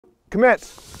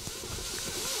Commence.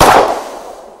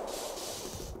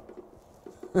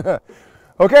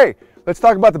 Okay, let's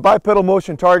talk about the bipedal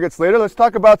motion targets later. Let's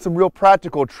talk about some real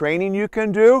practical training you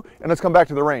can do, and let's come back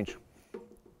to the range.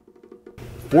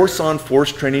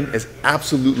 Force-on-force training is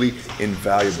absolutely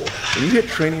invaluable. When you hit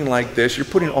training like this, you're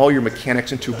putting all your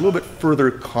mechanics into a little bit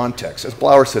further context. As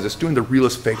Blauer says, it's doing the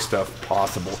realest fake stuff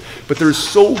possible. But there's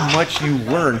so much you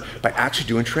learn by actually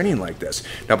doing training like this.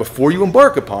 Now, before you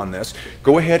embark upon this,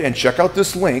 go ahead and check out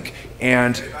this link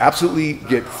and absolutely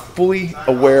get fully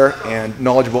aware and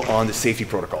knowledgeable on the safety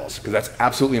protocols, because that's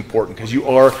absolutely important, because you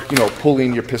are,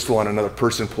 pulling your pistol on another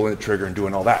person, pulling the trigger and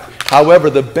doing all that. However,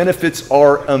 the benefits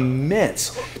are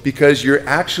immense, because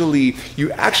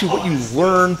what you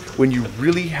learn when you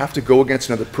really have to go against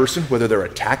another person, whether they're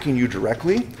attacking you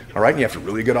directly, all right, and you have to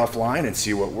really get offline and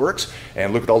see what works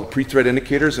and look at all the pre-threat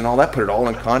indicators and all that, put it all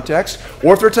in context,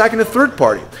 or if they're attacking a third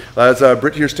party, as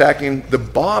Britt here's attacking the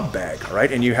Bob bag, all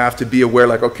right, and you have to be aware,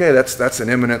 like, okay, that's an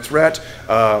imminent threat.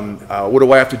 What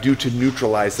do I have to do to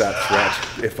neutralize that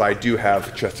threat if I do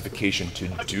have justification to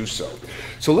do so?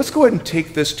 So let's go ahead and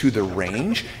take this to the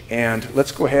range, and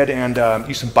let's go ahead and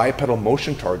use some bipedal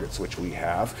motion targets, which we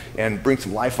have, and bring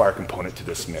some live fire component to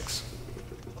this mix.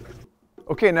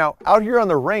 Okay, now out here on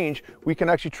the range, we can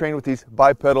actually train with these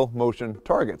bipedal motion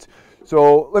targets.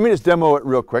 So let me just demo it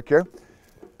real quick here.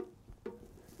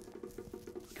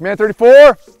 Command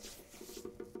 34.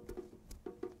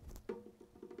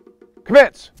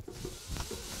 Commence.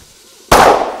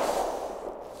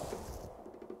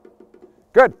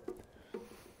 Good.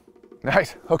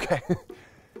 Nice. Okay.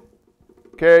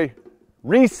 Okay.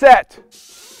 Reset.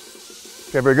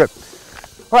 Okay, very good.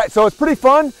 All right, so it's pretty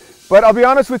fun, but I'll be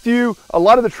honest with you, a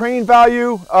lot of the training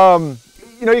value,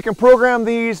 you can program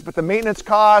these, but the maintenance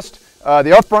cost,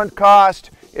 the upfront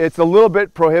cost, it's a little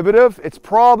bit prohibitive. It's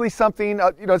probably something,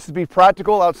 just to be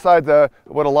practical outside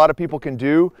what a lot of people can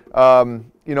do,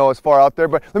 as far out there.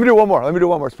 But let me do one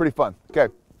more. It's pretty fun.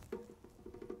 Okay.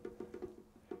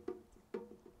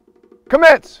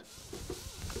 Commence.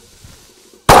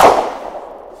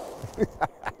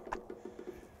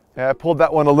 Yeah, I pulled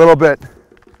that one a little bit.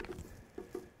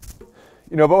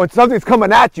 But when something's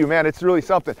coming at you, man, it's really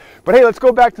something. But hey, let's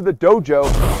go back to the dojo.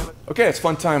 Okay, it's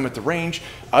fun time at the range.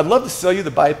 I'd love to sell you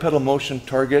the bipedal motion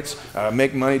targets,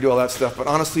 make money, do all that stuff, but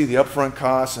honestly, the upfront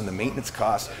costs and the maintenance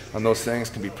costs on those things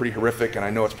can be pretty horrific, and I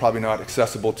know it's probably not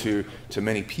accessible to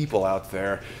many people out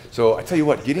there. So I tell you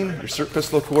what, getting your SIRT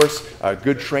pistol course, a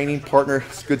good training partner,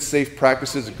 good safe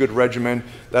practices, a good regimen,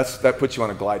 that puts you on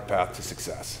a glide path to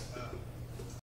success.